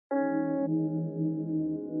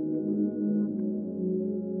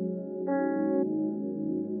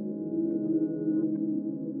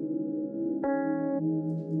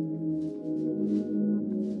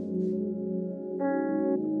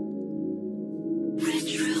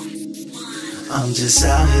I'm just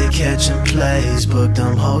out here catching plays, booked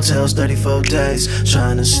them hotels 34 days,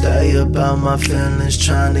 trying to stay about my feelings,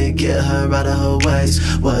 trying to get her out of her ways.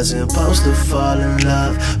 Wasn't supposed to fall in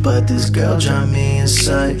love, but this girl drive me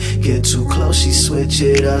insane. Get too close, she switch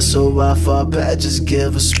it up, so I fall back, just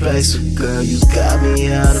give her space. Girl, you got me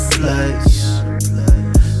out of place,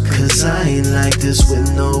 cause I ain't like this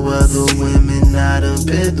with no other women. I done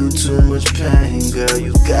been through too much pain. Girl,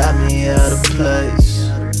 you got me out of place.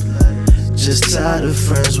 Just tired of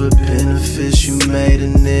friends with benefits. You made a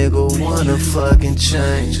nigga wanna fucking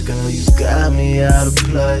change. Girl, you got me out of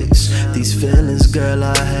place. These feelings, girl,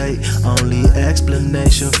 I hate. Only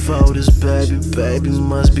explanation for this, baby,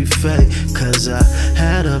 must be fake. Cause I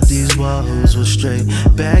had up these walls, was straight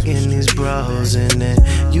back in these bras, and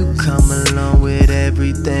then you come along with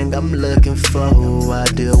everything I'm looking for. I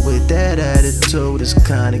deal with that attitude, it's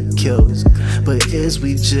kinda cute. But is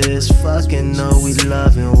we just fucking know we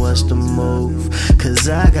loving? What's the move? Cause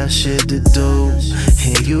I got shit to do,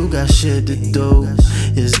 and you got shit to do.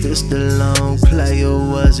 Is this the long play, or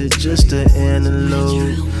was it just an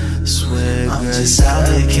interlude? Swear, girl, I'm just out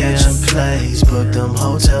here catching plays, booked them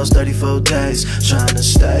hotels 34 days, trying to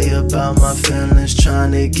stay about my feelings,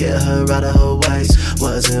 trying to get her out of her ways.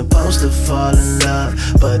 Wasn't supposed to fall in love,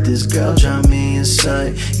 but this girl drive me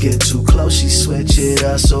insane. Get too close, she switch it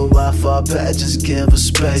up, so I fall back, just give her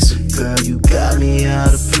space. Girl, you got me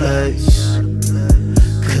out of place,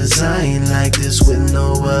 cause I ain't like this with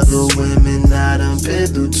no other women. I done been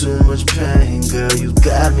through too much pain. Girl, you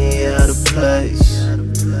got me out of place.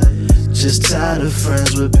 Just tired of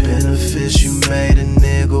friends with benefits. You made a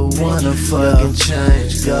nigga wanna fucking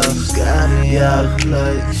change. Girl, you got me out of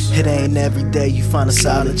place. It ain't every day you find a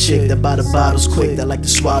solid chick that buy the bottles quick, that like to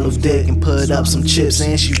swallow dick and put up some chips,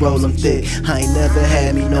 and she roll them thick. I ain't never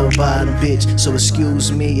had me no bottom bitch, so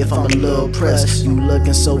excuse me if I'm a little pressed. You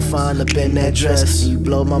looking so fine up in that dress, and you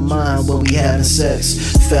blow my mind when we having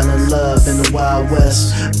sex. Fell in love in the Wild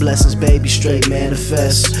West. Blessings, baby, straight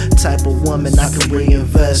manifest. Type of woman I can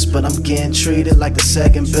reinvest, but I'm getting treated like the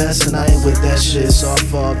second best, and I ain't with that shit, so I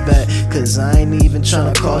fall back. Cause I ain't even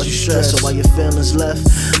tryna cause you stress. So while your feelings left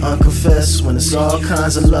unconfessed, when it's all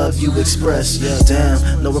kinds of love you express. Yeah,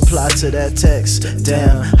 damn, no reply to that text.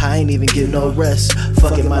 Damn, I ain't even get no rest.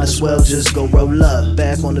 Fuck it, might as well just go roll up.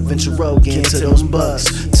 Back on the venture road, get into those bucks,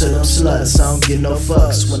 to them sluts. I don't get no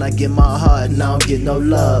fucks. When I get my heart, and I don't get no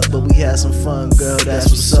love. But we had some fun, girl, that's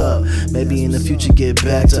what's up. Maybe in the future get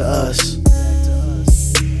back to us.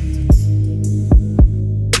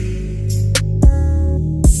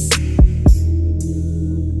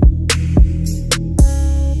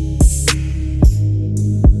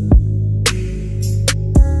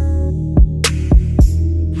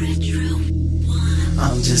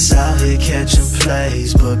 I'm just out here catching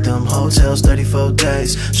plays, booked them hotels 34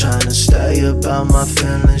 days, trying to stay about my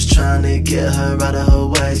feelings, trying to get her out of her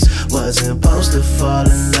ways. Wasn't supposed to fall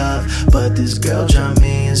in love, but this girl drive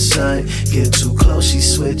me insane. Get too close, she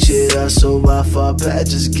switch it up, so I fall back,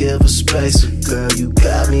 just give her space. Girl, you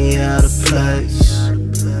got me out of place,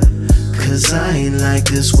 cause I ain't like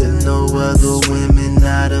this with no other women.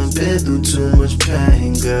 I done been through too much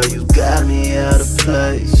pain. Girl, you got me out of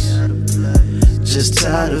place. Just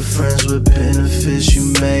tired of friends with benefits.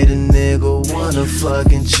 You made a nigga wanna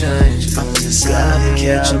fucking change. I'm just out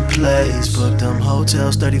here catching plays, booked them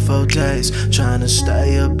hotels 34 days, trying to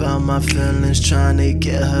stay about my feelings, trying to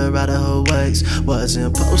get her out of her ways.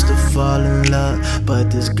 Wasn't supposed to fall in love,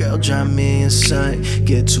 but this girl drive me insane.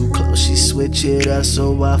 Get too close, she switch it up,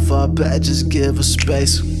 so I fall back, just give her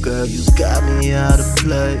space. Girl, you got me out of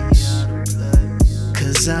place,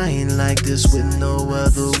 cause I ain't like this with no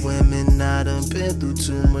other women. I done been through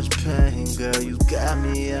too much pain. Girl, you got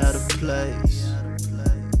me out of place.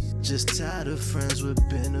 Just tired of friends with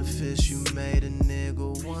benefits. You made a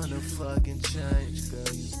nigga wanna fucking change.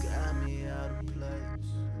 Girl, you got